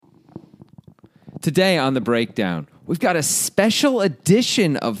Today on The Breakdown, we've got a special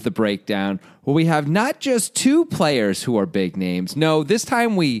edition of The Breakdown where we have not just two players who are big names. No, this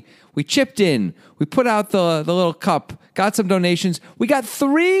time we chipped in. We put out the little cup, got some donations. We got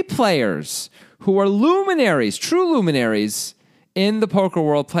three players who are luminaries, true luminaries in the poker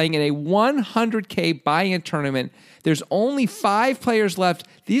world, playing in a 100K buy-in tournament. There's only 5 players left.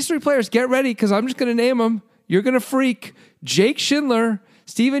 These 3 players, get ready, because I'm just going to name them. You're going to freak. Jake Schindler,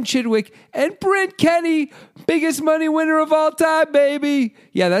 Stephen Chidwick, and Brent Kenny, biggest money winner of all time, baby.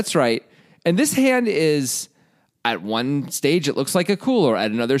 Yeah, that's right. And this hand is, at one stage, it looks like a cooler.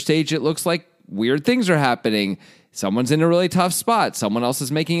 At another stage, it looks like weird things are happening. Someone's in a really tough spot. Someone else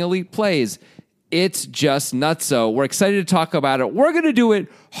is making elite plays. It's just nutso. We're excited to talk about it. We're going to do it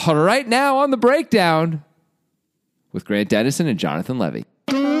right now on The Breakdown with Grant Dennison and Jonathan Levy.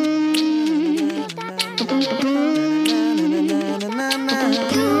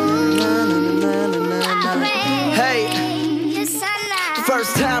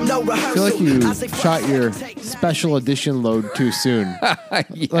 I feel like you shot your special edition load too soon. Yeah,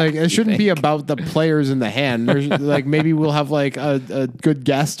 like it shouldn't be about the players in the hand. There's, like maybe we'll have like a good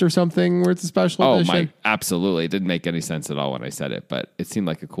guest or something where it's a special edition. Absolutely. It didn't make any sense at all when I said it, but it seemed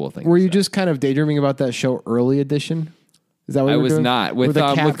like a cool thing. Were you just kind of daydreaming about that show Early Edition? Is that what I you were was doing? not with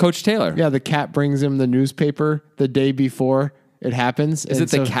Coach Taylor. Yeah, the cat brings him the newspaper the day before it happens. Is it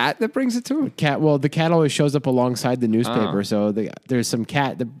the cat that brings it to him? The cat always shows up alongside the newspaper. Oh. So there's some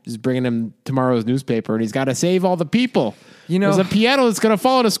cat that is bringing him tomorrow's newspaper, and he's got to save all the people. You know, there's a piano that's going to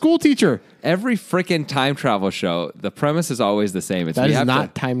fall on a school teacher. Every freaking time travel show, the premise is always the same. That is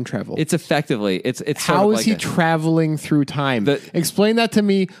not time travel. It's effectively, it's how is he traveling through time? Explain that to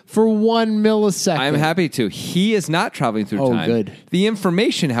me for 1 millisecond. I'm happy to. He is not traveling through time. Oh, good. The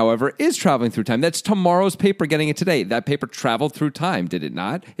information, however, is traveling through time. That's tomorrow's paper getting it today. That paper traveled through time, did it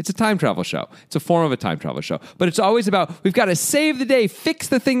not? It's a time travel show. It's a form of a time travel show. But it's always about, we've got to save the day, fix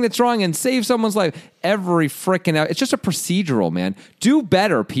the thing that's wrong, and save someone's life. Every freaking out. It's just a procedural, man. Do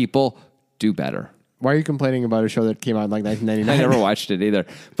better, people. Do better. Why are you complaining about a show that came out in like 1999? I never watched it either.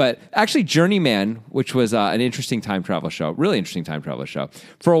 But actually, Journeyman, which was an interesting time travel show, really interesting time travel show,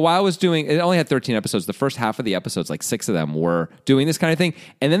 for a while was doing, it only had 13 episodes. The first half of the episodes, like 6 of them were doing this kind of thing.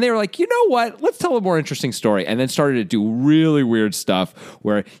 And then they were like, you know what? Let's tell a more interesting story. And then started to do really weird stuff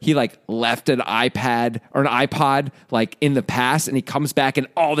where he like left an iPad or an iPod like in the past, and he comes back and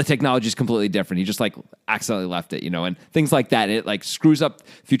all the technology is completely different. He just like accidentally left it, and things like that. And it like screws up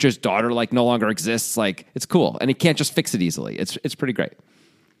Future's daughter, like no longer exists. Like it's cool, and he can't just fix it easily. It's pretty great.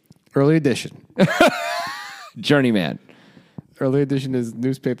 Early Edition. Journeyman. Early Edition is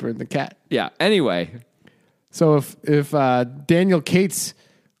newspaper and the cat. Yeah. Anyway, so if Daniel Cates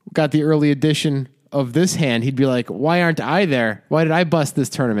got the early edition of this hand, he'd be like, "Why aren't I there? Why did I bust this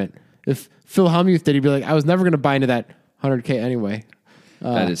tournament?" If Phil Hellmuth did, he'd be like, "I was never going to buy into that 100K anyway."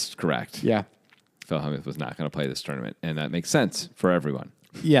 That is correct. Yeah. Phil Hellmuth was not going to play this tournament, and that makes sense for everyone.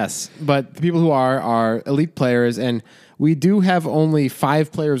 Yes, but the people who are elite players, and we do have only 5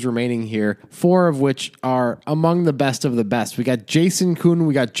 players remaining here, 4 of which are among the best of the best. We got Jason Kuhn,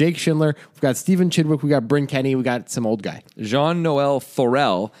 we got Jake Schindler, we've got Stephen Chidwick, we got Bryn Kenny, we got some old guy. Jean-Noel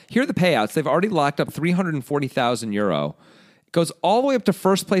Thorel. Here are the payouts. They've already locked up 340,000 euro. It goes all the way up to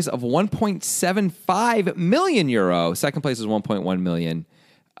first place of 1.75 million euro. Second place is 1.1 million.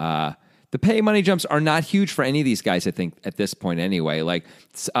 The pay money jumps are not huge for any of these guys, I think, at this point anyway. Like,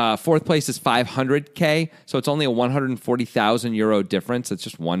 fourth place is 500K, so it's only a 140,000 euro difference. It's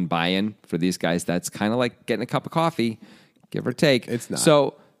just one buy-in for these guys. That's kind of like getting a cup of coffee, give or take. It's not.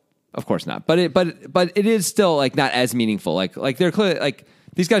 So, of course not. But it is still like not as meaningful. Like they're clearly like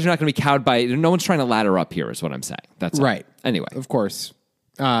these guys are not going to be cowed by. No one's trying to ladder up here, is what I'm saying. That's right. All. Anyway, of course.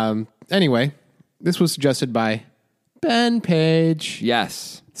 Anyway, this was suggested by Ben Page.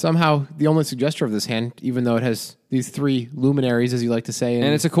 Yes. Somehow the only suggester of this hand, even though it has these 3 luminaries, as you like to say.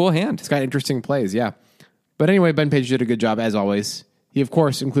 And it's a cool hand. It's got interesting plays, yeah. But anyway, Ben Page did a good job, as always. He, of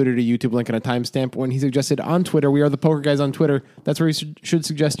course, included a YouTube link and a timestamp when he suggested on Twitter. We are the Poker Guys on Twitter. That's where you should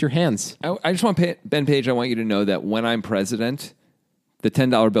suggest your hands. I just want, Ben Page, I want you to know that when I'm president, the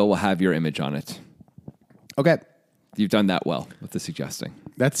 $10 bill will have your image on it. Okay. You've done that well with the suggesting.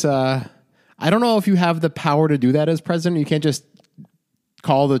 That's, I don't know if you have the power to do that as president. You can't just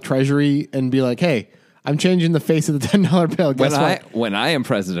call the Treasury and be like, "Hey, I'm changing the face of the $10 bill." Guess what? When I am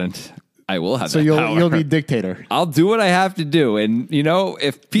president, I will have. So that power. you'll be dictator. I'll do what I have to do, and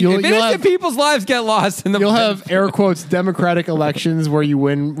if innocent people's lives get lost in the, you'll have air quotes democratic elections where you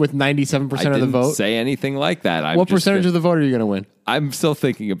win with 97% of the vote. Say anything like that. What percentage of the vote are you going to win? I'm still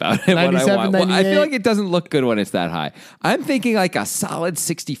thinking about it. 97, Well, I 98. feel like it doesn't look good when it's that high. I'm thinking like a solid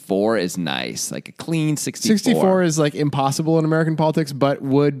 64 is nice, like a clean 64. 64 is like impossible in American politics, but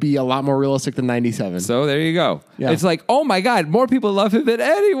would be a lot more realistic than 97. So there you go. Yeah. It's like, oh my God, more people love him than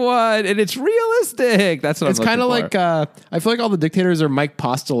anyone, and it's realistic. That's what It's I'm kind of looking like for. I feel like all the dictators are Mike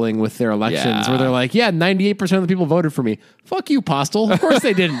Posteling with their elections, Yeah. where they're like, "Yeah, 98% of the people voted for me." Fuck you, Postel. Of course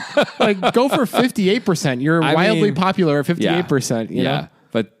they didn't. Like, go for 58%. You're wildly mean, popular at 58%. You know?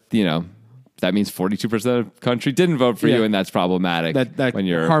 But that means 42% of the country didn't vote for you, and that's problematic. That when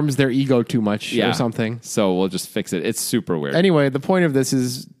you're harms their ego too much or something. So we'll just fix it. It's super weird. Anyway, the point of this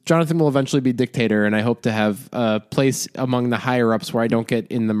is Jonathan will eventually be dictator, and I hope to have a place among the higher ups where I don't get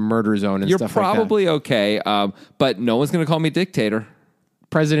in the murder zone and You're stuff like that. probably okay, but no one's going to call me dictator.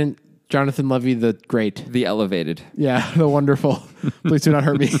 President Jonathan Levy the Great. The elevated. Yeah, the wonderful. Please do not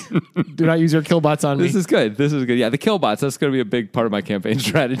hurt me. Do not use your killbots on me. This is good. Yeah, the killbots, that's going to be a big part of my campaign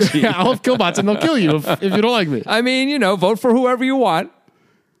strategy. Yeah, I'll have killbots and they'll kill you if you don't like me. I mean, vote for whoever you want,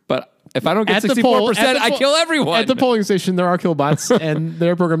 but if I don't get 64%, I kill everyone. At the polling station, there are killbots, and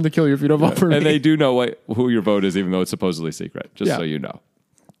they're programmed to kill you if you don't vote for me. And they do know who your vote is, even though it's supposedly secret, just Yeah. so you know.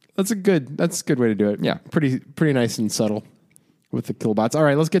 That's a good way to do it. Yeah. Pretty nice and subtle with the killbots. All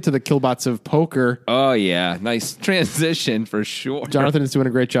right, let's get to the killbots of poker. Oh, yeah. Nice transition for sure. Jonathan is doing a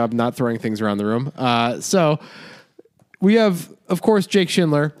great job not throwing things around the room. So we have, of course, Jake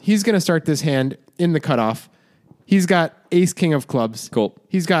Schindler. He's going to start this hand in the cutoff. He's got ace king of clubs. Cool.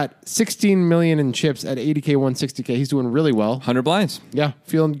 He's got 16 million in chips at 80K, 160K. He's doing really well. 100 blinds. Yeah,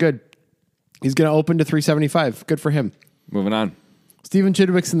 feeling good. He's going to open to 375. Good for him. Moving on. Stephen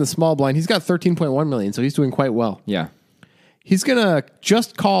Chidwick's in the small blind. He's got 13.1 million, so he's doing quite well. Yeah. He's going to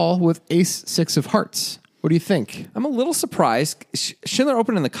just call with ace six of hearts. What do you think? I'm a little surprised. Schindler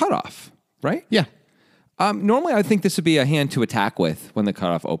opened in the cutoff, right? Yeah, Normally, I think this would be a hand to attack with when the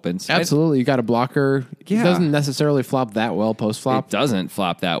cutoff opens. absolutely. You got a blocker. Yeah. It doesn't necessarily flop that well post flop. It doesn't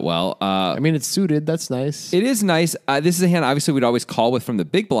flop that well. I mean, it's suited. That's nice. It is nice. This is a hand obviously we'd always call with from the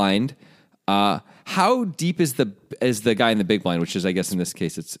big blind. How deep is the guy in the big blind? Which is, I guess, in this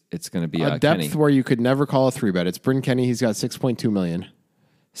case, it's going to be a depth Kenny. where you could never call a 3-bet. It's Bryn Kenny. He's got 6.2 million.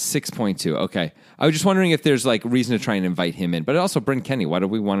 6.2. Okay. I was just wondering if there's like reason to try and invite him in, but also Bryn Kenny. Why do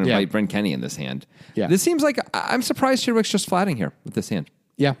we want to invite Bryn Kenny in this hand? Yeah. This seems like I'm surprised Chidwick's just flatting here with this hand.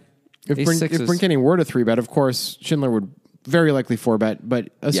 Yeah. If Ace Bryn, six if is- Bryn Kenny were to 3-bet, of course, Schindler would very likely 4-bet. But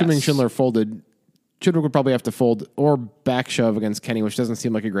assuming Yes. Schindler folded, Chidwick would probably have to fold or back shove against Kenny, which doesn't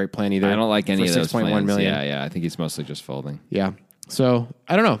seem like a great plan either. I don't like any for of those 6.1 plans. million. Yeah. I think he's mostly just folding. Yeah. So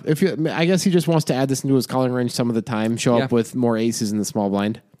I don't know. I guess he just wants to add this into his calling range some of the time, show Yeah. up with more aces in the small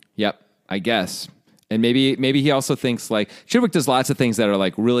blind. Yep, I guess. And maybe he also thinks like Chidwick does lots of things that are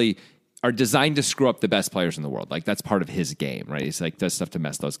like really are designed to screw up the best players in the world. Like that's part of his game, right? He's like does stuff to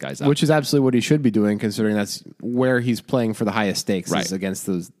mess those guys up. Which is absolutely what he should be doing, considering that's where he's playing for the highest stakes, Right. is against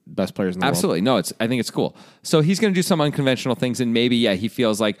those best players in the world. Absolutely. No, I think it's cool. So he's going to do some unconventional things, and maybe, he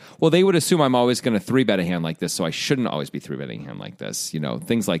feels like, well, they would assume I'm always going to 3-bet a hand like this, so I shouldn't always be 3-betting a hand like this.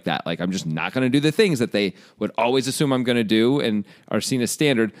 Things like that. Like, I'm just not going to do the things that they would always assume I'm going to do and are seen as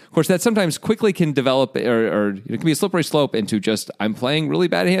standard. Of course, that sometimes quickly can develop, or it can be a slippery slope into just, I'm playing really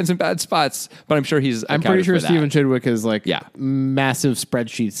bad hands in bad spots, but I'm sure he's I'm pretty sure accounted for that. Stephen Chidwick is like Yeah. massive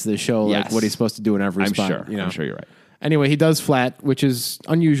spreadsheets that show like Yes. what he's supposed to do in every I'm spot. sure. You know? I'm sure you're right. Anyway, he does flat, which is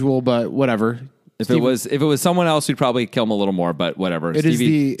unusual, but whatever. If it was someone else, we'd probably kill him a little more, but whatever. It is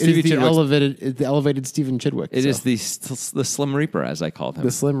the Chidwick's- elevated Stephen Chidwick. It is the Slim Reaper, as I called him. the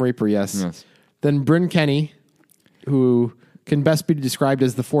Slim Reaper, yes. Yes. Then Bryn Kenny, who can best be described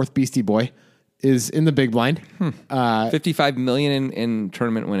as the fourth Beastie Boy, is in the big blind. 55 million in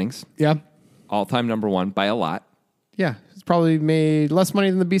tournament winnings, Yeah. all-time number one by a lot. Yeah. He's probably made less money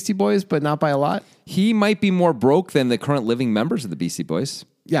than the Beastie Boys, but not by a lot. He might be more broke than the current living members of the BC Boys.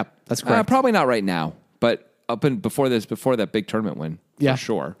 Yeah, that's correct. Probably not right now, but before that big tournament win, Yeah. for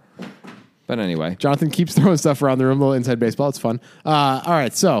sure. But anyway, Jonathan keeps throwing stuff around the room, a little inside baseball. It's fun. All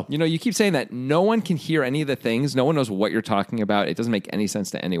right, so you keep saying that no one can hear any of the things. No one knows what you're talking about. It doesn't make any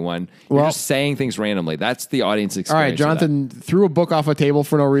sense to anyone. You're Well- just saying things randomly. That's the audience experience. all right, of Jonathan threw a book off a table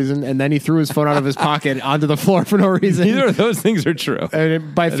for no reason, and then he threw his phone out of his pocket onto the floor for no that. reason. Neither of those things are true.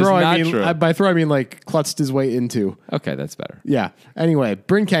 And by That throw, is I not mean true. by throw, I mean like clutched his way into. Okay, that's better. Yeah. Anyway,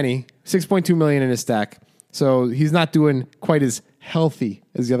 Bryn Kenny, 6.2 million in his stack, so he's not doing quite as healthy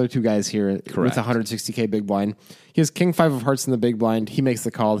as the other two guys here with Correct. 160K big blind. He has King 5 of hearts in the big blind. He makes the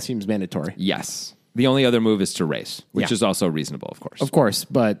call. It seems mandatory. Yes. The only other move is to raise, which Yeah. is also reasonable, of course. Of course,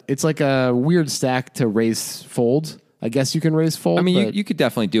 but it's like a weird stack to raise fold. I guess you can raise fold. I mean, but you could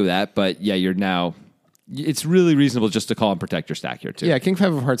definitely do that, but yeah, you're it's really reasonable just to call and protect your stack here too. Yeah, king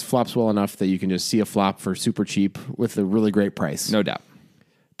five of hearts flops well enough that you can just see a flop for super cheap with a really great price. No doubt.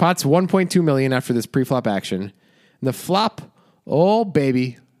 Pot's 1.2 million after this pre-flop action. And the flop, oh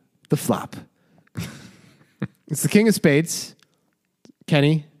baby, the flop. It's the king of spades.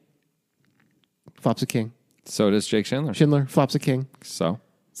 Kenny flops a king. So does Jake Schindler. Schindler flops a king. So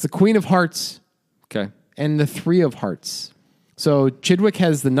It's the queen of hearts okay. and the three of hearts. So Chidwick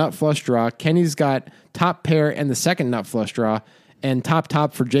has the nut flush draw. Kenny's got top pair and the second nut flush draw, and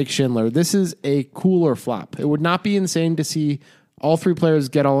top for Jake Schindler. This is a cooler flop. It would not be insane to see all three players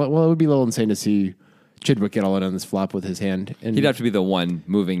get all. Well, it would be a little insane to see Chidwick get all in on this flop with his hand. And He'd have to be the one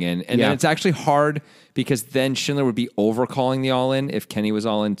moving in. And then it's actually hard because then Schindler would be overcalling the all-in if Kenny was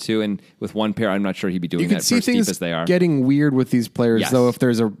all-in too. And with one pair, I'm not sure he'd be doing you can that see for as deep things as they are. getting weird with these players, Yes. though, if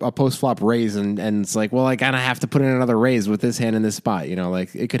there's a post-flop raise and it's like, well, I kind of have to put in another raise with this hand in this spot. You know,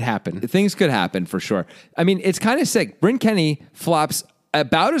 like it could happen. Things could happen for sure. I mean, it's kind of sick. Bryn Kenny flops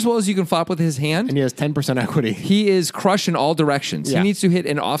about as well as you can flop with his hand. And he has 10% equity. He is crushing all directions. Yeah. He needs to hit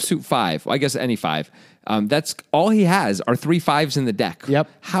an offsuit five. Well, I guess any five. That's all he has are 3 5s in the deck. Yep.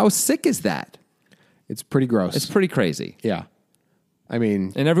 How sick is that? It's pretty gross. It's pretty crazy. Yeah. I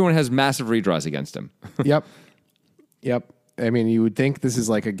mean, And everyone has massive redraws against him. yep. Yep. I mean, you would think this is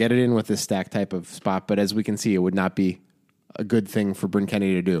like a get it in with this stack type of spot, but as we can see, it would not be a good thing for Bryn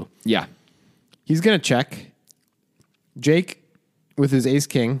Kenny to do. Yeah. He's going to check. Jake, with his ace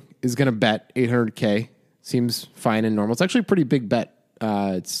king, is going to bet 800K. Seems fine and normal. It's actually a pretty big bet.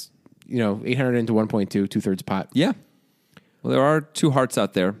 It's 800 into 1.2, 2/3 pot. Yeah. Well, there are 2 hearts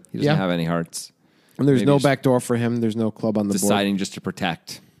out there. He doesn't have any hearts. And there's Maybe no just back door for him. There's no club on the board. Deciding just to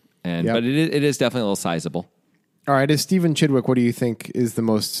protect. And Yep. But it is definitely a little sizable. All right, as Stephen Chidwick, what do you think is the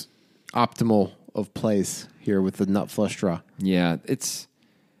most optimal of plays here with the nut flush draw? Yeah, it's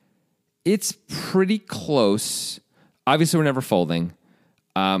pretty close. Obviously, we're never folding.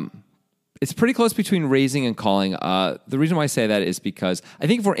 It's pretty close between raising and calling. The reason why I say that is because I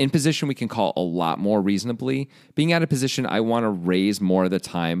think if we're in position, we can call a lot more reasonably. Being out of position, I want to raise more of the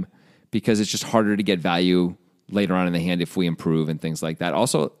time because it's just harder to get value later on in the hand if we improve and things like that.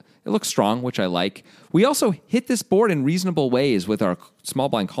 Also, it looks strong, which I like. We also hit this board in reasonable ways with our small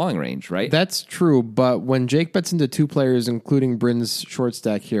blind calling range, right? That's true, but when Jake bets into 2 players, including Bryn's short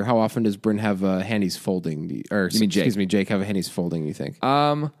stack here, how often does Bryn have a hand he's folding? Or, You mean Jake? excuse me, Jake have a hand he's folding, you think?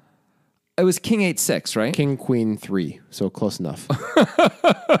 It was King 8-6, right? King, Queen, 3, so close enough.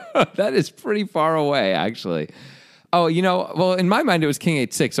 That is pretty far away, actually. Oh, well, in my mind, it was King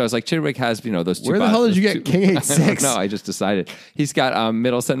 8-6. So I was like, Chidwick has, those 2. Where the hell did you get King 8-6? No, I just decided. He's got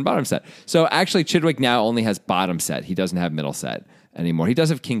middle set and bottom set. So actually, Chidwick now only has bottom set. He doesn't have middle set anymore. He does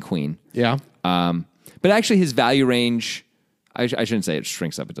have King Queen. Yeah. But actually, his value range, I shouldn't say it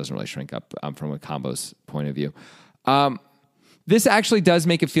shrinks up. It doesn't really shrink up from a combos point of view. This actually does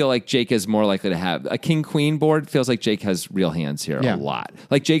make it feel like Jake is more likely to have a King Queen board. Feels like Jake has real hands here a lot.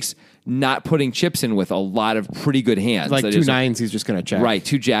 Like Jake's not putting chips in with a lot of pretty good hands. Like That 2 is- 9s, he's just going to check. Right,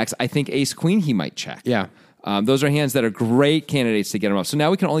 2 jacks. I think Ace Queen he might check. Yeah. Those are hands that are great candidates to get him off. So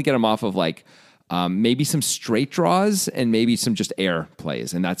now we can only get him off of like maybe some straight draws and maybe some just air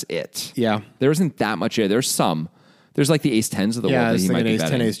plays, and that's it. Yeah. There isn't that much air. There's some. There's like the Ace 10s of the Yeah, world that it's he like might an be ace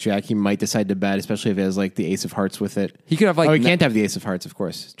 10, betting. ace jack. He might decide to bet, especially if he has like the ace of hearts with it. He could have like he can't have the ace of hearts, of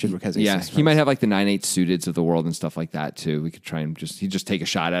course. Chidwick has ace of hearts. he might have like the 9-8 suiteds of the world and stuff like that too. We could try and just take a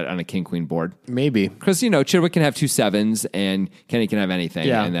shot at it on a King Queen board. Maybe. Because, Chidwick can have 2 7s and Kenny can have anything,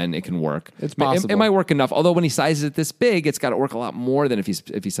 Yeah. and then it can work. It's It possible. might work enough. Although when he sizes it this big, it's got to work a lot more than if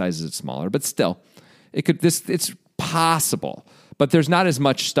he sizes it smaller. But still, it's possible. But there's not as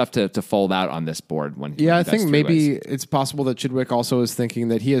much stuff to fold out on this board when Yeah, when I he does think maybe three-ways. it's possible that Chidwick also is thinking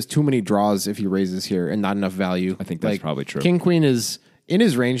that he has too many draws if he raises here and not enough value. I think that's probably true. King Queen is in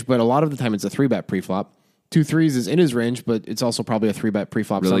his range, but a lot of the time it's a 3-bet preflop. 2 3s is in his range, but it's also probably a 3-bet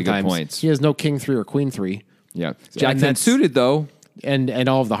preflop Really good sometimes. points. He has no King 3 or Queen 3. Yeah. Jack 10 that's- suited, though. And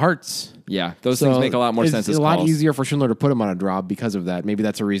all of the hearts. Yeah, those things make a lot more sense as It's a lot calls. easier for Schindler to put him on a draw because of that. Maybe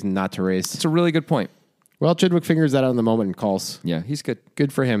that's a reason not to raise. It's a really good point. Well, Chidwick figures that out in the moment and calls. Yeah, he's good.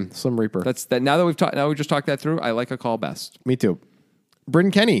 Good for him. Slim Reaper. That's that. Now we just talked that through. I like a call best. Me too. Bryn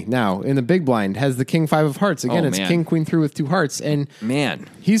Kenny now in the big blind has the King 5 of hearts. Again, Oh, it's man. King Queen 3 with 2 hearts. And Man,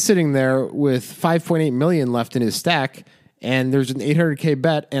 he's sitting there with 5.8 million left in his stack. And there's an 800K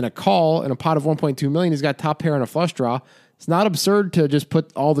bet and a call and a pot of 1.2 million. He's got top pair and a flush draw. It's not absurd to just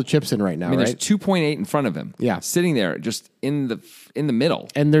put all the chips in right now, I mean, right? there's 2.8 in front of him. Yeah. sitting there just in the middle.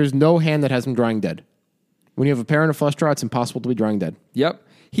 And there's no hand that has him drawing dead. When you have a pair and a flush draw, it's impossible to be drawing dead. Yep.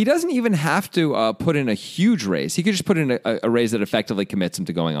 he doesn't even have to put in a huge raise. He could just put in a raise that effectively commits him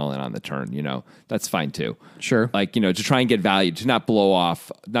to going all in on the turn. That's fine too. Sure. Like, to try and get value, to not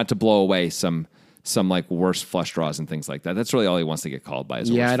to blow away some like worse flush draws and things like that. That's really all he wants to get called by. Is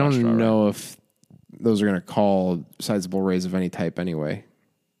a worse I don't flush draw, know right? if those are going to call sizable raise of any type anyway.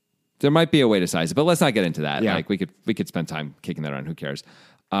 There might be a way to size it, but let's not get into that. Yeah. Like we could spend time kicking that around. Who cares?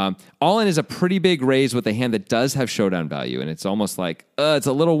 All in is a pretty big raise with a hand that does have showdown value, and it's almost like it's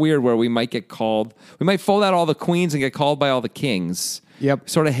a little weird where we might get called. We might fold out all the queens and get called by all the kings. Yep.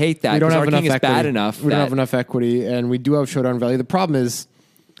 Sort of hate that. We don't have our enough king is equity. bad enough. We don't have enough equity, and we do have showdown value. The problem is,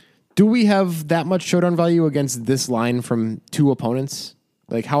 do we have that much showdown value against this line from two opponents?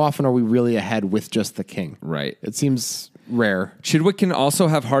 Like, how often are we really ahead with just the king? Right. It seems rare. Chidwick can also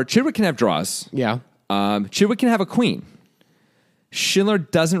have Chidwick can have draws. Yeah. Chidwick can have a queen. Schindler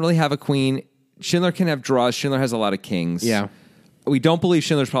doesn't really have a queen. Schindler can have draws. Schindler has a lot of kings. Yeah. We don't believe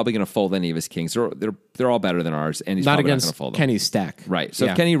Schindler's probably going to fold any of his kings. They're all better than ours, and he's Not probably against not going to fold them. Kenny's stack. Right. So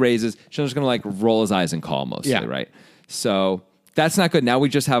Yeah. if Kenny raises, Schindler's going to like roll his eyes and call mostly, Yeah. right? So that's not good. Now we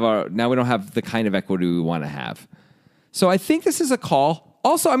just have now we don't have the kind of equity we want to have. So I think this is a call.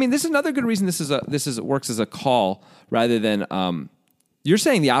 Also, I mean, this is another good reason works as a call rather than you're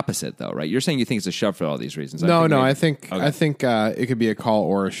saying the opposite though, right? You're saying you think it's a shove for all these reasons. I think it could be a call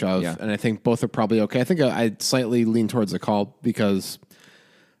or a shove, Yeah. and I think both are probably okay. I think I'd slightly lean towards a call because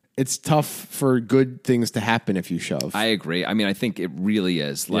it's tough for good things to happen if you shove. I agree. I mean, I think it really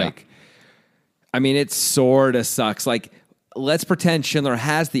is. Like, I mean, it sort of sucks. Like, let's pretend Schindler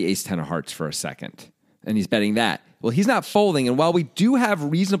has the ace 10 of hearts for a second, and he's betting that. Well, he's not folding, and while we do have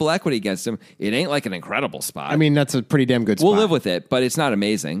reasonable equity against him, it ain't like an incredible spot. I mean, that's a pretty damn good spot. We'll live with it, but it's not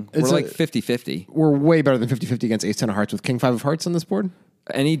amazing. We're like 50-50. We're way better than 50-50 against ace 10 of hearts with king 5 of hearts on this board.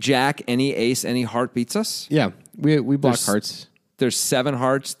 Any jack, any ace, any heart beats us. Yeah, we block hearts. There's 7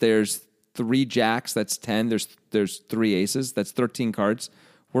 hearts. There's 3 jacks. That's 10. There's 3 aces. That's 13 cards.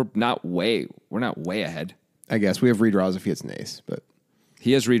 We're not way ahead. I guess we have redraws if he hits an ace, but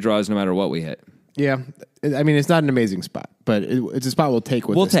He has redraws no matter what we hit. yeah, I mean, it's not an amazing spot, but it's a spot we'll take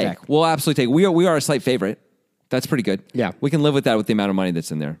with this stack. We'll absolutely take. We are a slight favorite. That's pretty good. Yeah. We can live with that with the amount of money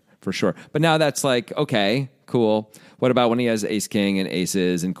that's in there for sure. But now that's like, okay, cool. What about when he has ace king and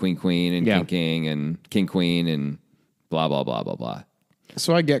aces and queen queen and king king and king queen and blah blah blah blah blah.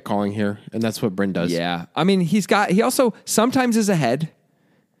 So I get calling here, and that's what Bryn does. Yeah. I mean, he also sometimes is ahead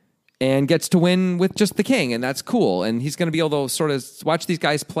and gets to win with just the king, and that's cool. And he's going to be able to sort of watch these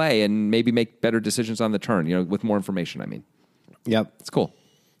guys play and maybe make better decisions on the turn, with more information, I mean. Yep. It's cool.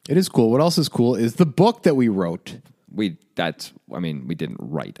 It is cool. What else is cool is the book that we wrote. We didn't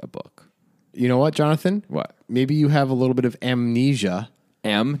write a book. You know what, Jonathan? What? Maybe you have a little bit of amnesia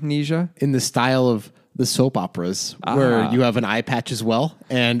Amnesia? in the style of the soap operas where you have an eye patch as well.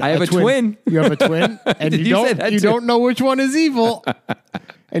 And I have a twin. You have a twin, and Did you say that you too? don't know which one is evil.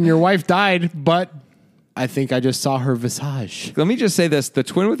 And your wife died, but I think I just saw her visage. Let me just say this. The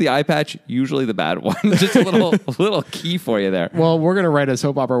twin with the eye patch, usually the bad one. Just a little key for you there. Well, we're going to write a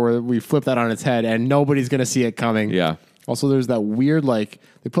soap opera where we flip that on its head, and nobody's going to see it coming. Yeah. Also, there's that weird,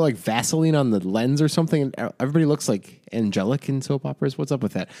 they put Vaseline on the lens or something, and everybody looks like angelic in soap operas. What's up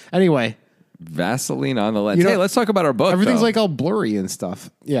with that? Anyway. Vaseline on the lens. Hey, let's talk about our book. Everything's though. all blurry and stuff.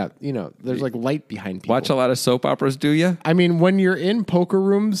 Yeah, there's light behind people. Watch a lot of soap operas, do you? I mean, when you're in poker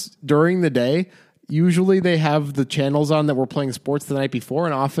rooms during the day, usually they have the channels on that we're playing sports the night before,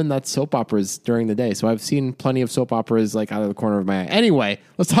 and often that's soap operas during the day. So I've seen plenty of soap operas out of the corner of my eye. Anyway,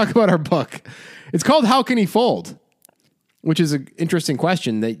 let's talk about our book. It's called How Can He Fold? Which is an interesting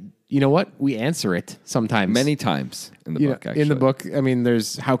question that, you know what? We answer it sometimes. Many times in the book, actually. In the book, I mean,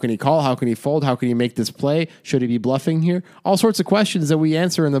 there's how can he call? How can he fold? How can he make this play? Should he be bluffing here? All sorts of questions that we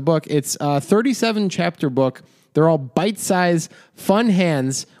answer in the book. It's a 37-chapter book. They're all bite-sized, fun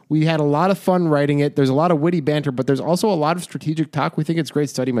hands. We had a lot of fun writing it. There's a lot of witty banter, but there's also a lot of strategic talk. We think it's great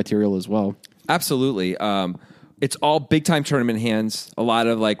study material as well. Absolutely. It's all big-time tournament hands, a lot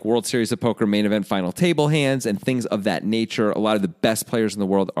of World Series of Poker main event final table hands and things of that nature. A lot of the best players in the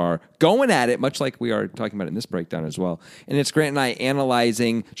world are going at it, much like we are talking about in this breakdown as well. And it's Grant and I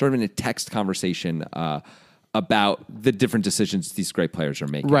analyzing sort of in a text conversation about the different decisions these great players are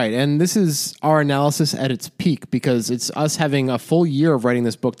making. Right, and this is our analysis at its peak because it's us having a full year of writing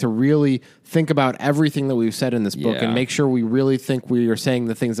this book to really think about everything that we've said in this book and make sure we really think we are saying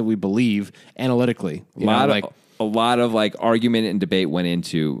the things that we believe analytically. a lot of like argument and debate went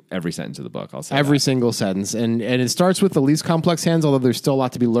into every sentence of the book. I'll say every that. single sentence. And it starts with the least complex hands, although there's still a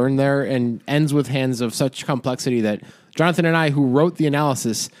lot to be learned there, and ends with hands of such complexity that Jonathan and I, who wrote the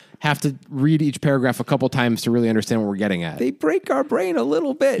analysis, have to read each paragraph a couple times to really understand what we're getting at. They break our brain a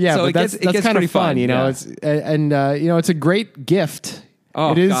little bit. Yeah, so but that's gets kind pretty of fun, you know. Yeah. It's a great gift.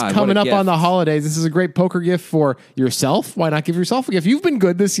 Oh, it is God, coming what a up on gift. the holidays. This is a great poker gift for yourself. Why not give yourself a gift? You've been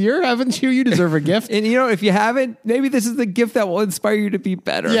good this year, haven't you? You deserve a gift. And if you haven't, maybe this is the gift that will inspire you to be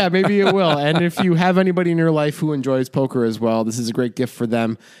better. Yeah, maybe it will. And if you have anybody in your life who enjoys poker as well, this is a great gift for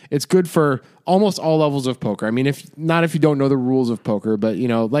them. It's good for almost all levels of poker. I mean, if you don't know the rules of poker, but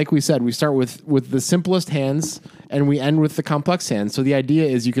like we said, we start with the simplest hands and we end with the complex hands. So the idea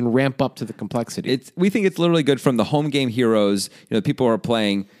is you can ramp up to the complexity. We think it's literally good from the home game heroes. People who are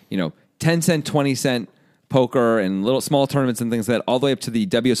playing 10-cent, 20-cent poker and little small tournaments and things like that, all the way up to the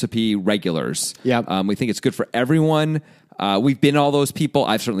WSOP regulars. Yeah. We think it's good for everyone. We've been all those people.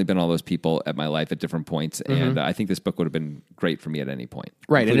 I've certainly been all those people at my life at different points, and I think this book would have been great for me at any point.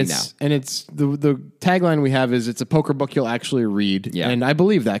 Right, and including it's the tagline we have is it's a poker book you'll actually read. Yeah. And I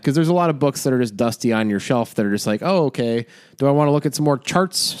believe that because there's a lot of books that are just dusty on your shelf that are just like, oh, okay, do I want to look at some more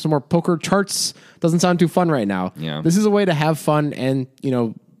charts, some more poker charts? Doesn't sound too fun right now. Yeah. This is a way to have fun and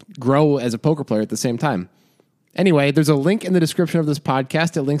grow as a poker player at the same time. Anyway, there's a link in the description of this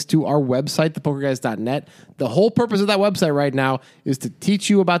podcast. It links to our website, thepokerguys.net. The whole purpose of that website right now is to teach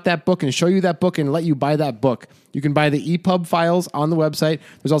you about that book and show you that book and let you buy that book. You can buy the EPUB files on the website.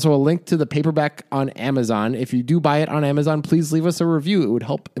 There's also a link to the paperback on Amazon. If you do buy it on Amazon, please leave us a review. It would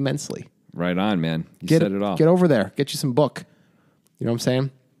help immensely. Right on, man. You said it all. Get over there. Get you some book. You know what I'm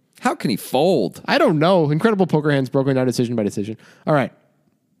saying? How can he fold? I don't know. Incredible poker hands broken down decision by decision. All right.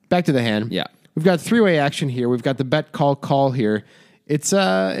 Back to the hand. Yeah. We've got three-way action here. We've got the bet, call here. It's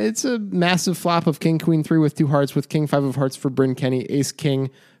a massive flop of king, queen, 3 with 2 hearts, with king, 5 of hearts for Bryn Kenny, ace,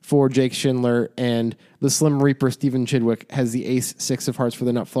 king for Jake Schindler, and the Slim Reaper, Stephen Chidwick, has the ace, 6 of hearts for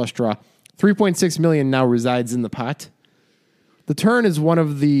the nut flush draw. 3.6 million now resides in the pot. The turn is one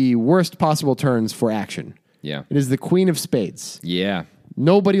of the worst possible turns for action. Yeah. It is the queen of spades. Yeah.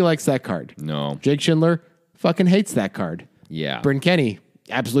 Nobody likes that card. No. Jake Schindler fucking hates that card. Yeah. Bryn Kenny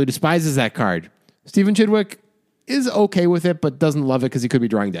absolutely despises that card. Stephen Chidwick is okay with it, but doesn't love it because he could be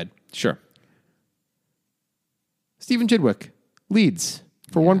drawing dead. Sure. Stephen Chidwick leads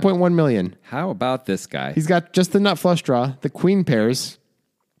for 1.1 million. How about this guy? He's got just the nut flush draw, the queen pairs.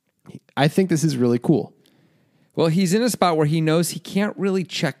 I think this is really cool. Well, he's in a spot where he knows he can't really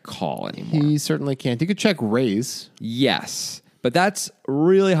check call anymore. He certainly can't. He could check raise. Yes, but that's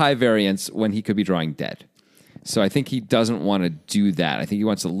really high variance when he could be drawing dead. So I think he doesn't want to do that. I think he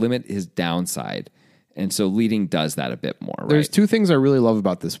wants to limit his downside. And so leading does that a bit more, right? There's two things I really love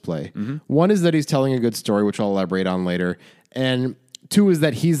about this play. One is that he's telling a good story, which I'll elaborate on later. And 2 is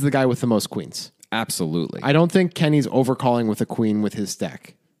that he's the guy with the most queens. Absolutely. I don't think Kenny's overcalling with a queen with his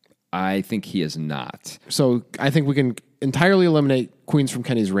stack. I think he is not. So I think we can entirely eliminate queens from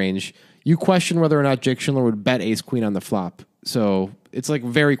Kenny's range. You question whether or not Jake Schindler would bet ace queen on the flop. So it's like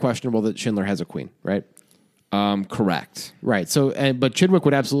very questionable that Schindler has a queen, right? Correct. Right. So, but Chidwick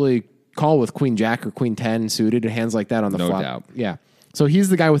would absolutely call with queen jack or queen 10 suited and hands like that on the No flop. doubt. Yeah. So he's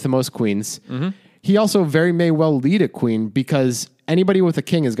the guy with the most queens. He also very may well lead a queen because anybody with a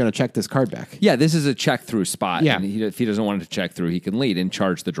king is going to check this card back. Yeah, this is a check through spot. Yeah. And if he doesn't want it to check through, he can lead and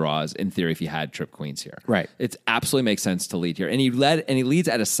charge the draws in theory if he had trip queens here. Right. It absolutely makes sense to lead here. And he leads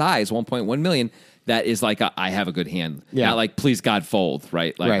at a size, 1.1 million, that is like I have a good hand. Yeah. Not like please God fold,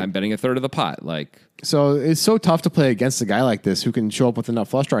 right? Like Right. I'm betting a third of the pot. Like So it's so tough to play against a guy like this who can show up with a nut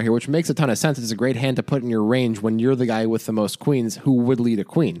flush draw here, which makes a ton of sense. It's a great hand to put in your range when you're the guy with the most queens who would lead a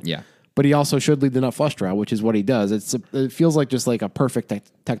queen. Yeah. But he also should lead the nut flush draw, which is what he does. It feels like just like a perfect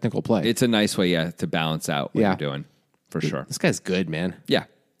technical play. it's a nice way, to balance out what Yeah. you're doing. For sure. This guy's good, man. Yeah.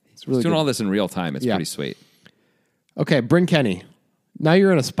 It's really He's doing good. all this in real time. It's Yeah. pretty sweet. Okay, Bryn Kenny. Now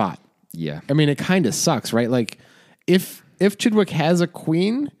you're in a spot. Yeah. I mean, it kind of sucks, right? Like, if Chidwick has a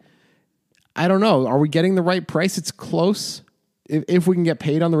queen, I don't know. Are we getting the right price? It's close. If we can get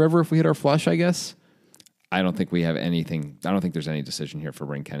paid on the river, if we hit our flush, I guess. I don't think we have anything. I don't think there's any decision here for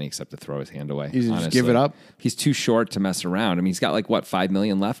Bryn Kenny except to throw his hand away. You just honestly. give it up? He's too short to mess around. I mean, he's got like, what, 5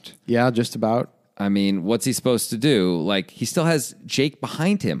 million left? Yeah, just about. I mean, what's he supposed to do? Like, he still has Jake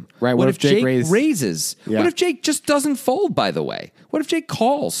behind him. Right, What if Jake raises? Yeah. What if Jake just doesn't fold, by the way? What if Jake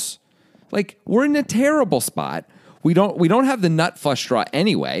calls? Like, we're in a terrible spot. We don't have the nut flush draw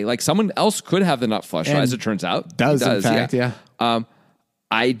anyway. Like, someone else could have the nut flush draw, And as it turns out. does, He in fact, yeah.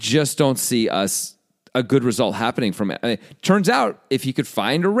 I just don't see us. a good result happening from it. I mean, turns out if he could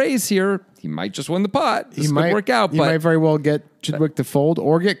find a raise here, he might just win the pot. This might work out. He might very well get Chidwick to fold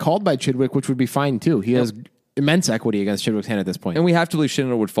or get called by Chidwick, which would be fine too. He has immense equity against Chidwick's hand at this point. And we have to believe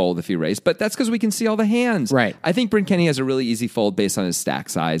Schindler would fold if he raised, but that's because we can see all the hands. Right. I think Bryn Kenny has a really easy fold based on his stack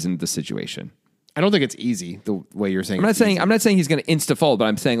size and the situation. I don't think it's easy the way you're saying. I'm not saying he's going to insta fold, but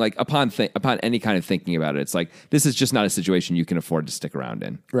I'm saying like upon any kind of thinking about it, it's like this is just not a situation you can afford to stick around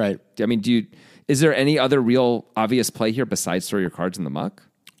in. Right. I mean, is there any other real obvious play here besides throw your cards in the muck?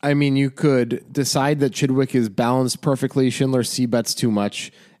 I mean, you could decide that Chidwick is balanced perfectly. Schindler c-bets too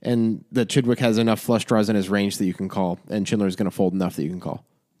much, and that Chidwick has enough flush draws in his range that you can call, and Schindler is going to fold enough that you can call.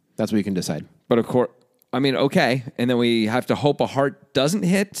 That's what you can decide. But of course, I mean, okay, and then we have to hope a heart doesn't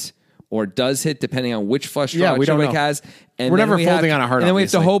hit or does hit, depending on which flush draw Chidwick has. And we're never folding on a heart. And then obviously. we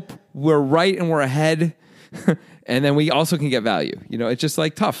have to hope we're right and we're ahead. And then we also can get value. You know, it's just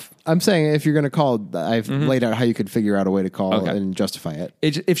like tough. I'm saying if you're going to call, I've laid out how you could figure out a way to call and justify it.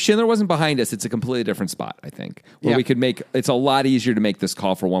 If Schindler wasn't behind us, it's a completely different spot, I think, where we could make, it's a lot easier to make this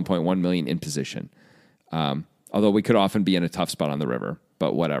call for 1.1 million in position. Although we could often be in a tough spot on the river,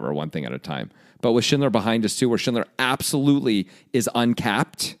 but whatever, one thing at a time. But with Schindler behind us too, where Schindler absolutely is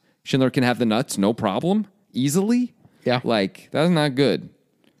uncapped, Schindler can have the nuts, no problem, easily. Yeah. Like, that's not good.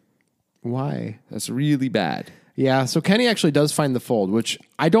 Why? That's really bad. Yeah, so Kenny actually does find the fold, which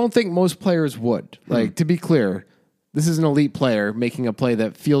I don't think most players would. Like, to be clear, this is an elite player making a play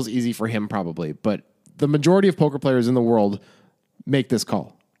that feels easy for him probably, but the majority of poker players in the world make this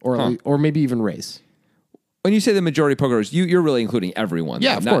call, or maybe even raise. When you say the majority of pokerers, you're really including everyone.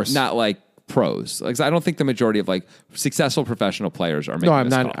 Yeah, of course. Not like pros. Like, I don't think the majority of like successful professional players are making No, I'm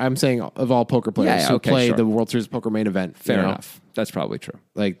this not. call. I'm saying of all poker players who play the World Series Poker main event. Fair enough. That's probably true.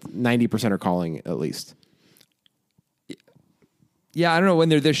 Like 90% are calling at least. Yeah, I don't know when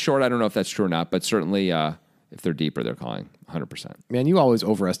they're this short. I don't know if that's true or not, but certainly if they're deeper, they're calling 100%. Man, you always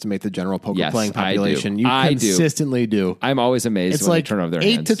overestimate the general poker playing population. I do. You consistently do. I'm always amazed It's when like they turn over their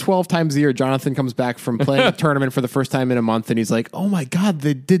 8 hands. to 12 times a year, Jonathan comes back from playing a tournament for the first time in a month, and he's like, oh my God,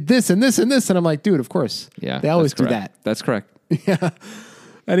 they did this and this and this. And I'm like, dude, of course. Yeah, they always that's do that. That's correct. Yeah.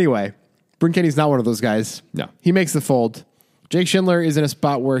 Anyway, Bryn Kenny's not one of those guys. No. He makes the fold. Jake Schindler is in a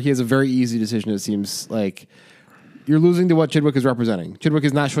spot where he has a very easy decision, it seems like. You're losing to what Chidwick is representing. Chidwick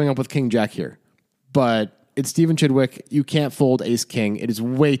is not showing up with King Jack here. But it's Steven Chidwick. You can't fold Ace King. It is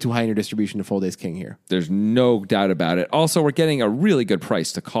way too high in your distribution to fold Ace King here. There's no doubt about it. Also, we're getting a really good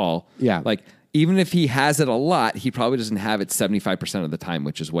price to call. Yeah. Like, even if he has it a lot, he probably doesn't have it 75% of the time,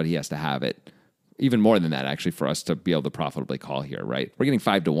 which is what he has to have it. Even more than that, actually, for us to be able to profitably call here, right? We're getting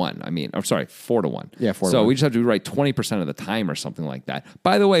 5 to 1. I mean, I'm sorry, 4 to 1. Yeah, 4 to So 1. we just have to be right 20% of the time or something like that.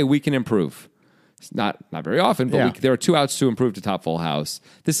 By the way, we can improve. It's not very often, but there are 2 outs to improve to top full house.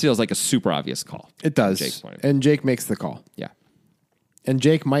 This feels like a super obvious call. It does. Jake's point of view. And Jake makes the call. Yeah. And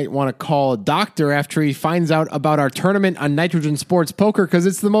Jake might want to call a doctor after he finds out about our tournament on Nitrogen Sports Poker because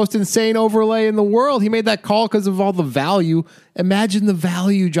it's the most insane overlay in the world. He made that call because of all the value. Imagine the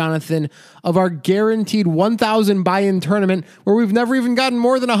value, Jonathan, of our guaranteed 1,000 buy-in tournament where we've never even gotten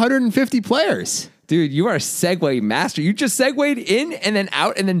more than 150 players. Dude, you are a segue master. You just segued in and then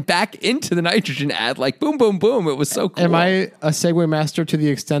out and then back into the nitrogen ad. Like, boom, boom, boom. It was so cool. Am I a segue master to the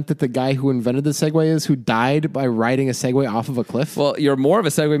extent that the guy who invented the segue is, who died by riding a segue off of a cliff? Well, you're more of a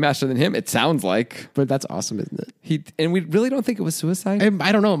segue master than him, it sounds like. But that's awesome, isn't it? And we really don't think it was suicide?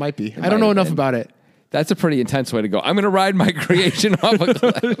 I don't know. It might be. I don't know enough about it. That's a pretty intense way to go. I'm going to ride my creation off a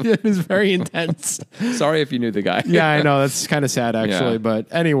cliff. It is very intense. Sorry if you knew the guy. Yeah, I know. That's kind of sad, actually. Yeah. But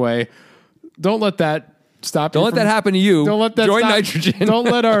anyway, don't let that stop you. Don't let that happen to you. Don't let that Join stop, Nitrogen. Don't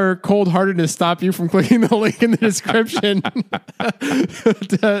let our cold-heartedness stop you from clicking the link in the description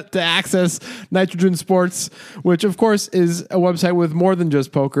to access Nitrogen Sports, which, of course, is a website with more than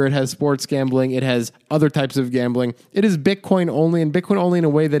just poker. It has sports gambling. It has other types of gambling. It is Bitcoin only, and Bitcoin only in a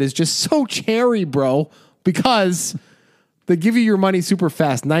way that is just so cherry, bro, because they give you your money super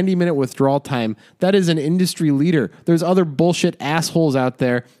fast, 90-minute withdrawal time. That is an industry leader. There's other bullshit assholes out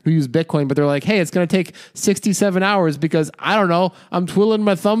there who use Bitcoin, but they're like, hey, it's going to take 67 hours because, I don't know, I'm twiddling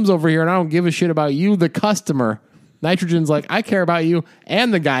my thumbs over here and I don't give a shit about you, the customer. Nitrogen's like, I care about you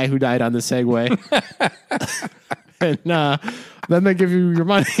and the guy who died on the Segway. And then they give you your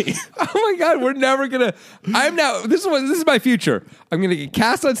money. Oh my God, we're never gonna. This is my future. I'm gonna get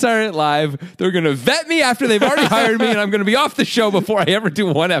cast on Saturday Night Live. They're gonna vet me after they've already hired me, and I'm gonna be off the show before I ever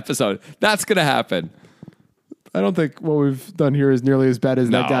do one episode. That's gonna happen. I don't think what we've done here is nearly as bad as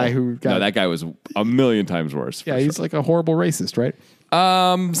that guy who got. No, that guy was a million times worse. Yeah, he's like a horrible racist, right?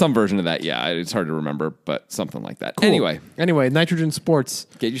 Some version of that, yeah. It's hard to remember, but something like that. Cool. Anyway, Nitrogen Sports.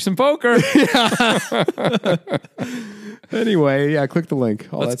 get you some poker. Anyway, yeah, click the link.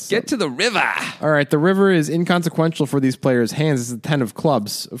 Let's get to the river. All right, the river is inconsequential for these players' hands. It's the 10 of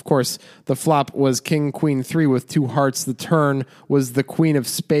clubs. Of course, the flop was king, queen, 3 with 2 hearts. The turn was the queen of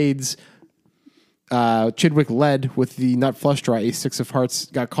spades. Chidwick led with the nut flush draw, ace, 6 of hearts.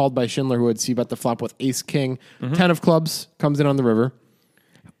 Got called by Schindler, who had c-bet the flop with ace, king. 10 of clubs comes in on the river.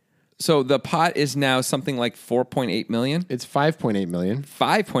 So the pot is now something like 4.8 million. It's 5.8 million.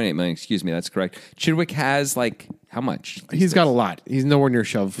 5.8 million, excuse me, that's correct. Chidwick has like how much? He's got a lot. He's nowhere near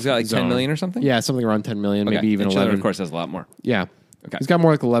shove. He's got like 10 million or something? Yeah, something around 10 million, Okay. maybe even And Schindler, 11. of course, has a lot more. Yeah. Okay. He's got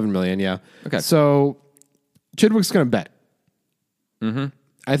more like 11 million, yeah. Okay. So Chidwick's going to bet.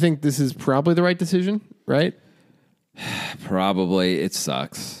 I think this is probably the right decision, right? Probably. It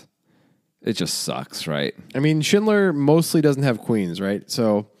sucks. It just sucks, right? I mean, Schindler mostly doesn't have queens, right?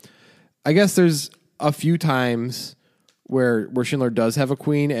 So I guess there's a few times where Schindler does have a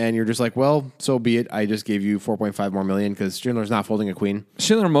queen, and you're just like, well, so be it. I just gave you 4.5 more million because Schindler's not folding a queen.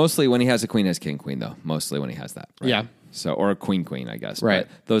 Schindler mostly, when he has a queen, has king, queen, though. Mostly when he has that. Right? Yeah. So, or a queen, queen, I guess. Right.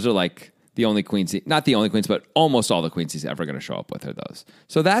 But those are like the only queens, not the only queens, but almost all the queens he's ever going to show up with are those.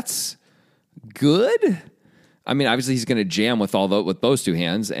 So that's good. I mean, obviously he's going to jam with with those two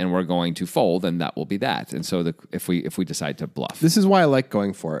hands, and we're going to fold, and that will be that. And so if we decide to bluff, This is why I like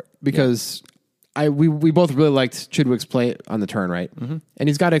going for it, because we both really liked Chidwick's play on the turn, right? And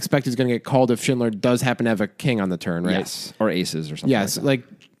he's got to expect he's going to get called if Schindler does happen to have a king on the turn, right? yes, or aces or something. Yes, like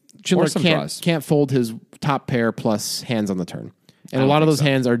that. like Schindler Or some draws. can't fold his top pair plus hands on the turn. And a lot of those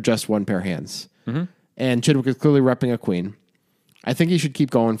hands are just one pair hands. And Chidwick is clearly repping a queen. I think he should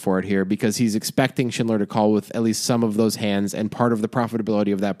keep going for it here because he's expecting Schindler to call with at least some of those hands, and part of the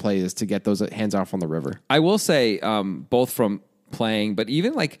profitability of that play is to get those hands off on the river. I will say, both from playing, but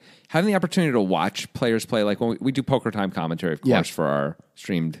even like having the opportunity to watch players play, like when we do Poker Time commentary, of course, for our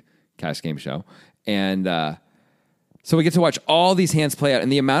streamed cash game show. And so we get to watch all these hands play out.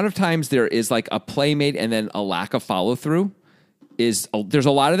 And the amount of times there is like a play made and then a lack of follow through there's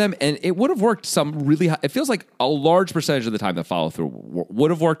a lot of them. And it would have worked it feels like a large percentage of the time the follow through would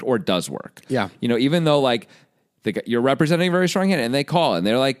have worked or does work. Yeah. You know, even though like you're representing a very strong hand and they call and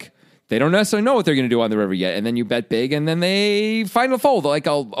they're like, they don't necessarily know what they're going to do on the river yet. And then you bet big and then they find a fold like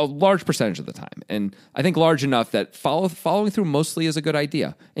a large percentage of the time. And I think large enough that following through mostly is a good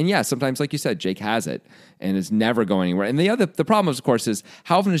idea. And yeah, sometimes, like you said, Jake has it and is never going anywhere. And the problem, of course, is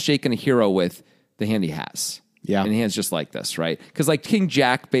how often is Jake going to hero with the hand he has? Yeah. And hands just like this, right? Because like King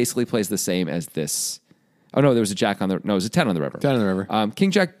Jack basically plays the same as this. Oh, no, there was a Jack it was a 10 on the river. 10 on the river. King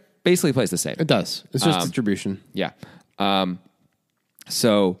Jack basically plays the same. It does. It's just distribution. Yeah.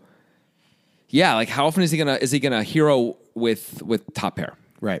 So yeah, like how often is he gonna hero with top pair?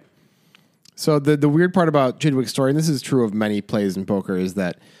 Right. So the weird part about Chidwick's story, and this is true of many plays in poker, is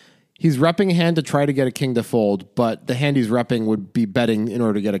that he's repping a hand to try to get a king to fold, but the hand he's repping would be betting in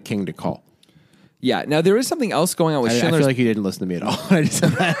order to get a king to call. Yeah. Now there is something else going on with I Schindler's. feel like you didn't listen to me at all.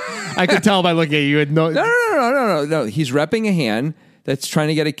 I could tell by looking at you. Had No. He's repping a hand that's trying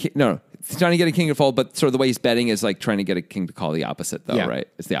to get a king. No, he's trying to get a king to fold, but sort of the way he's betting is like trying to get a king to call the opposite, though, right?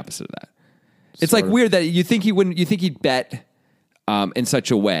 It's the opposite of that. It's like weird that you think he'd bet in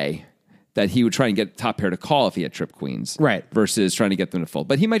such a way that he would try and get top pair to call if he had trip queens, right? Versus trying to get them to fold.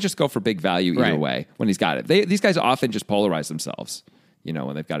 But he might just go for big value either way when he's got it. These guys often just polarize themselves, you know,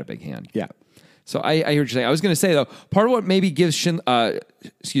 when they've got a big hand. Yeah. So I hear what you're saying. I was going to say though, part of what maybe gives Chidwick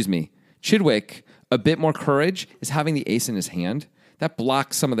a bit more courage is having the ace in his hand. That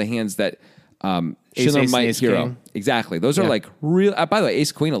blocks some of the hands that Schindler might hero. King. Exactly. Those are like real. By the way,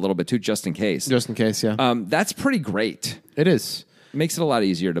 ace queen a little bit too, just in case. Just in case, yeah. That's pretty great. It is. Makes it a lot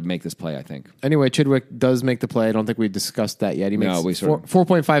easier to make this play, I think. Anyway, Chidwick does make the play. I don't think we discussed that yet. He makes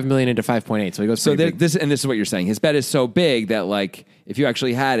 4.5 million into 5.8, so he goes. So this is what you're saying. His bet is so big that like if you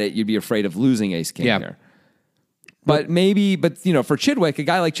actually had it, you'd be afraid of losing ace king here. But you know, for Chidwick, a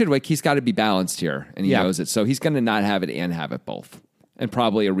guy like Chidwick, he's got to be balanced here, and he knows it. So he's going to not have it and have it both, and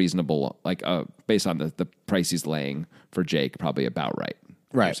probably a reasonable based on the price he's laying for Jake, probably about right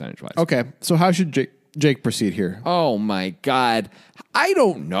percentage wise. Okay, so how should Jake proceed here? Oh my God, I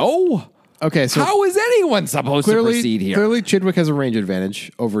don't know. Okay, so how is anyone supposed to proceed here? Clearly, Chidwick has a range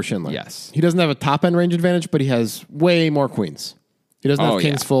advantage over Schindler. Yes, he doesn't have a top end range advantage, but he has way more queens. He doesn't have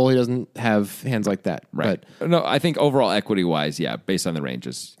kings full. He doesn't have hands like that. Right. But, no, I think overall equity wise, based on the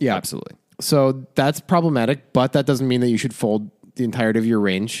ranges, absolutely. So that's problematic, but that doesn't mean that you should fold the entirety of your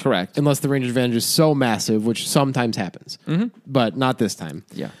range. Correct. Unless the range advantage is so massive, which sometimes happens, but not this time.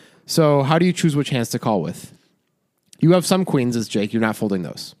 Yeah. So how do you choose which hands to call with? You have some queens as Jake. You're not folding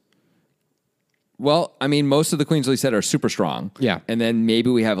those. Well, I mean, most of the queens, like you said, are super strong. Yeah. And then maybe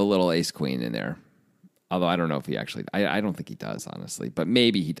we have a little ace queen in there. Although I don't know if he actually, I don't think he does, honestly. But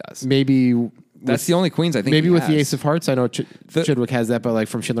maybe he does. Maybe That's the only queens I think maybe he with has. the ace of hearts. I know Chidwick has that, but like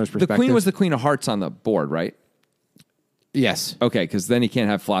from Schindler's perspective. The queen was the queen of hearts on the board, right? Yes. Okay, because then he can't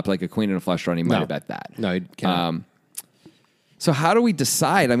have flop like a queen and a flush draw, and he might have bet that. No, he can't. So how do we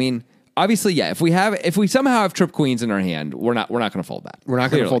decide? I mean, obviously, yeah. If we somehow have trip queens in our hand, we're not going to fold that. We're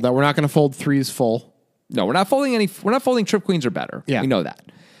not going to fold that. We're not going to fold threes full. No, we're not folding any. We're not folding trip queens or better. Yeah. We know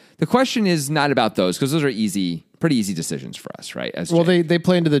that. The question is not about those because those are pretty easy decisions for us, right? They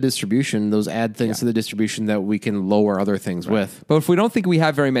play into the distribution. Those add things to the distribution that we can lower other things with. But if we don't think we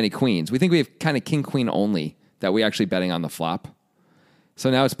have very many queens, we think we have kind of king queen only that we actually betting on the flop. So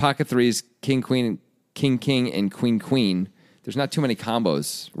now it's pocket threes, king queen, king king, and queen queen. There's not too many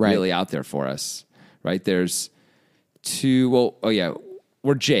combos really out there for us, right? There's two. Well, oh yeah.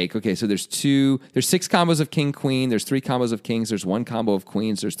 We're Jake. Okay, so there's 6 combos of king, queen. There's 3 combos of kings. There's 1 combo of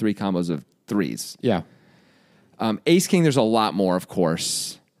queens. There's 3 combos of threes. Yeah. Ace, king, there's a lot more, of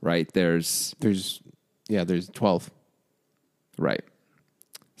course, right? There's 12. Right.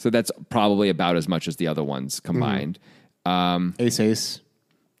 So that's probably about as much as the other ones combined. Ace, ace.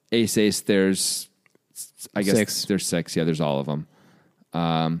 Ace, ace, there's, I guess 6. there's 6. Yeah, there's all of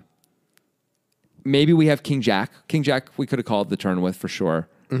them. Maybe we have king jack. King jack we could have called the turn with for sure.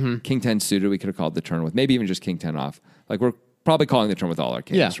 Mm-hmm. King 10 suited we could have called the turn with. Maybe even just king 10 off. Like we're probably calling the turn with all our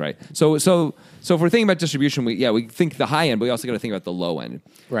kings, right? So if we're thinking about distribution, we think the high end, but we also got to think about the low end.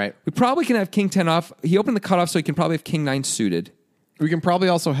 Right. We probably can have king 10 off. He opened the cutoff, so he can probably have king 9 suited. We can probably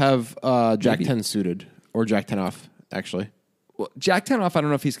also have Jack 10 suited or Jack 10 off, actually. Well, Jack 10 off, I don't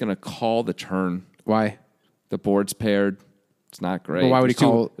know if he's going to call the turn. Why? The board's paired. It's not great. Well, why would he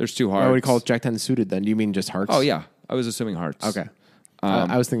call? There's 2 hearts. Why would he call it Jack 10 suited then? Do you mean just hearts? Oh, yeah. I was assuming hearts. Okay.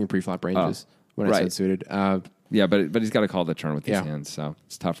 I was thinking pre-flop ranges when I said suited. Yeah, but he's got to call the turn with these hands, so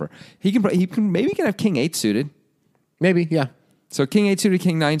it's tougher. He can have king 8 suited. Maybe, yeah. So king 8 suited,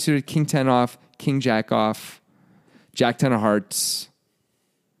 king 9 suited, king 10 off, king jack off, jack 10 of hearts.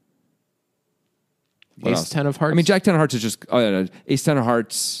 What Ace else? 10 of hearts? I mean, jack 10 of hearts is just ace 10 of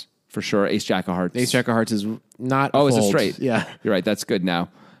hearts for sure. Ace jack of hearts. Ace jack of hearts is not it's a fold. straight. Yeah. You're right. That's good now.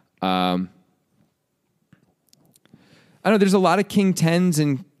 I know there's a lot of king 10s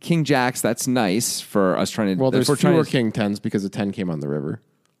and king jacks. That's nice for us trying to... Well, there's fewer king 10s because the 10 came on the river.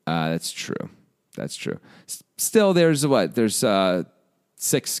 That's true. Still, there's what? There's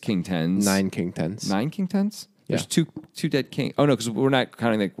 6 king 10s. 9 king 10s. 9 king 10s? Yeah. There's two dead king. Oh, no, because we're not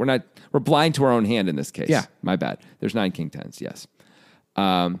counting... We're blind to our own hand in this case. Yeah. My bad. There's 9 king 10s, yes.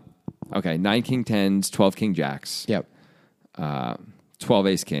 Okay, 9 king 10s, 12 king jacks. Yep. 12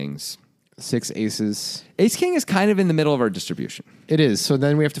 ace kings. 6 aces. Ace king is kind of in the middle of our distribution. It is. So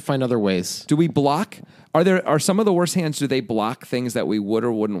then we have to find other ways. Do we block? Are some of the worst hands, do they block things that we would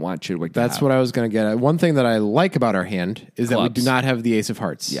or wouldn't want Chidwick to That's have? what I was going to get at. One thing that I like about our hand is that we Clubs. do not have the ace of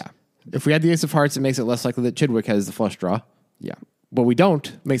hearts. Yeah. If we had the ace of hearts, it makes it less likely that Chidwick has the flush draw. Yeah. But we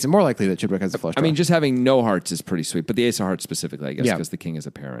don't, makes it more likely that Chidwick has the flush draw. I mean, just having no hearts is pretty sweet, but the ace of hearts specifically, I guess, Yeah. because the king is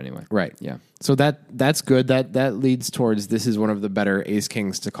a pair anyway. Right. Yeah. So that's good. That leads towards this is one of the better ace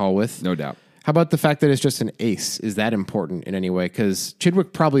kings to call with. No doubt. How about the fact that it's just an ace? Is that important in any way? Because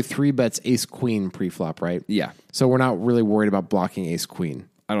Chidwick probably 3-bets ace queen pre-flop, right? Yeah. So we're not really worried about blocking ace queen.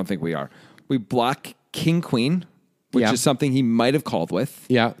 I don't think we are. We block king queen, which Yeah. is something he might have called with.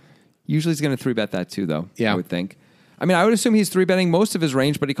 Yeah. Usually he's going to 3-bet that too, though. Yeah. I would think. I mean, I would assume he's 3-betting most of his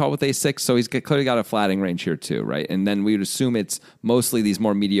range, but he called with ace 6, so he's clearly got a flatting range here too, right? And then we would assume it's mostly these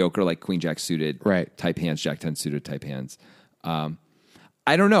more mediocre, like queen jack suited type hands, jack 10 suited type hands. I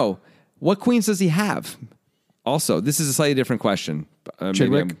don't know. What queens does he have? Also, this is a slightly different question.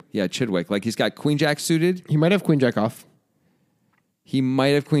 Chidwick? Chidwick. Like he's got queen jack suited. He might have queen jack off. He might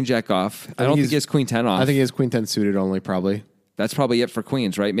have queen jack off. I don't think he has queen 10 off. I think he has queen 10 suited only, probably. That's probably it for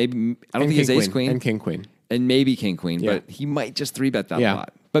queens, right? Maybe I don't think he has ace queen and king queen. And maybe king queen, Yeah. but he might just 3-bet that Yeah. a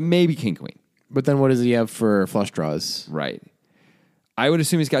lot. But maybe king queen. But then what does he have for flush draws? Right. I would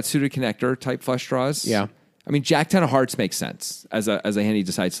assume he's got suited connector type flush draws. Yeah. I mean, jack 10 of hearts makes sense as a hand he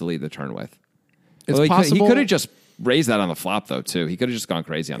decides to lead the turn with. It's Although possible he could have just raised that on the flop, though, too. He could have just gone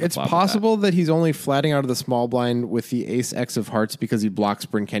crazy on the It's flop. possible that he's only flatting out of the small blind with the ace X of hearts because he blocks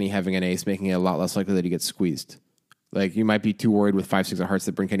Bryn Kenny having an ace, making it a lot less likely that he gets squeezed. Like, you might be too worried with 5-6 of hearts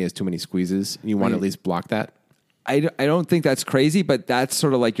that Bryn Kenny has too many squeezes. And you want to at least block that. I don't think that's crazy, but that's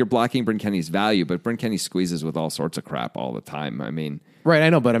sort of like you're blocking Bryn Kenny's value, but Bryn Kenny squeezes with all sorts of crap all the time. I mean... Right, I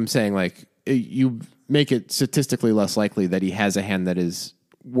know, but I'm saying, like, you make it statistically less likely that he has a hand that is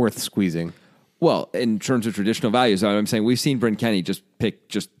worth squeezing. Well, in terms of traditional values, I'm saying we've seen Bryn Kenny just pick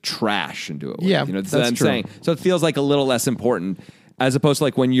just trash and do it with. Yeah, that's that's what I'm true. saying. So it feels like a little less important as opposed to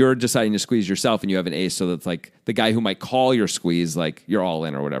like when you're deciding to squeeze yourself and you have an ace, so that's like the guy who might call your squeeze, like you're all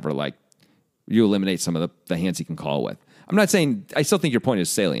in or whatever, like you eliminate some of the hands he can call with. I'm not saying, I still think your point is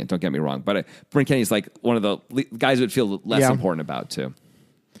salient, don't get me wrong, but Bryn Kenny's like one of the guys who would feel less important about too.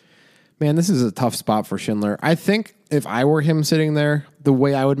 Man, this is a tough spot for Schindler. I think if I were him sitting there, the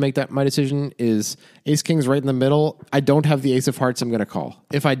way I would make that my decision is ace king's right in the middle. I don't have the ace of hearts I'm going to call.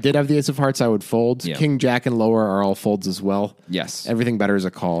 If I did have the ace of hearts, I would fold. Yeah. King, jack, and lower are all folds as well. Yes. Everything better is a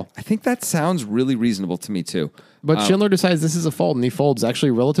call. I think that sounds really reasonable to me too. But Schindler decides this is a fold, and he folds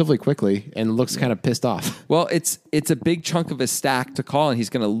actually relatively quickly and looks kind of pissed off. Well, it's a big chunk of his stack to call, and he's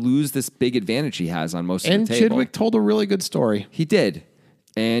going to lose this big advantage he has on most of And the table. Chidwick told a really good story. He did.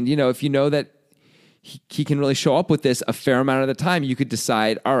 And, if you know that he can really show up with this a fair amount of the time, you could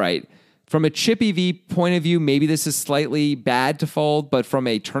decide, all right, from a chip EV point of view, maybe this is slightly bad to fold, but from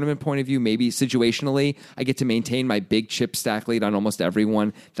a tournament point of view, maybe situationally, I get to maintain my big chip stack lead on almost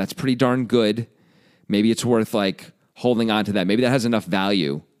everyone. That's pretty darn good. Maybe it's worth like holding on to that. Maybe that has enough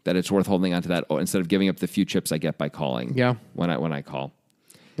value that it's worth holding on to that instead of giving up the few chips I get by calling. Yeah. When I call.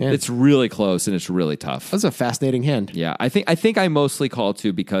 Yeah. It's really close and it's really tough. That's a fascinating hand. Yeah, I think I mostly call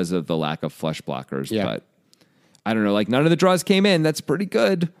too because of the lack of flush blockers. Yeah. But I don't know. Like none of the draws came in. That's pretty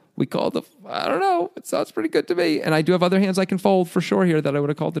good. We called I don't know. It sounds pretty good to me. And I do have other hands I can fold for sure here that I would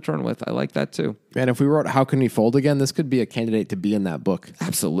have called the turn with. I like that too. And if we wrote How Can He Fold Again, this could be a candidate to be in that book.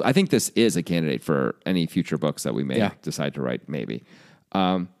 Absolutely. I think this is a candidate for any future books that we may Yeah. decide to write. Maybe.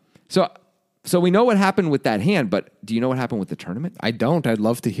 So we know what happened with that hand, but do you know what happened with the tournament? I don't. I'd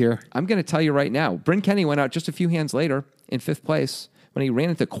love to hear. I'm going to tell you right now. Bryn Kenny went out just a few hands later in 5th place when he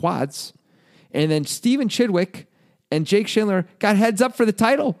ran into quads. And then Steven Chidwick and Jake Schindler got heads up for the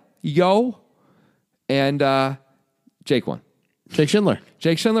title. And Jake won. Jake Schindler.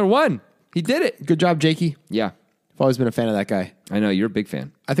 Jake Schindler won. He did it. Good job, Jakey. Yeah. I've always been a fan of that guy. I know. You're a big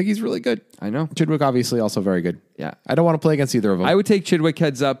fan. I think he's really good. I know. Chidwick, obviously, also very good. Yeah. I don't want to play against either of them. I would take Chidwick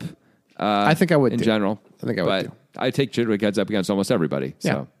heads up. I think I would in too. general. I think I would But too. I take Chidwick heads up against almost everybody.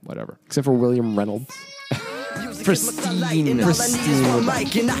 Yeah. So whatever. Except for William Reynolds. Pristine. And I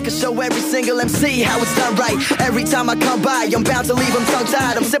can show every single MC how it's done right. Every time I come by, I'm bound to leave them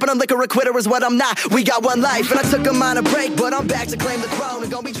tongue-tied. I'm sipping on liquor, a quitter is what I'm not. We got one life, and I took a minor break, but I'm back to claim the throne.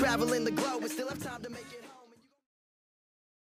 And gonna be traveling the globe, and still have time to make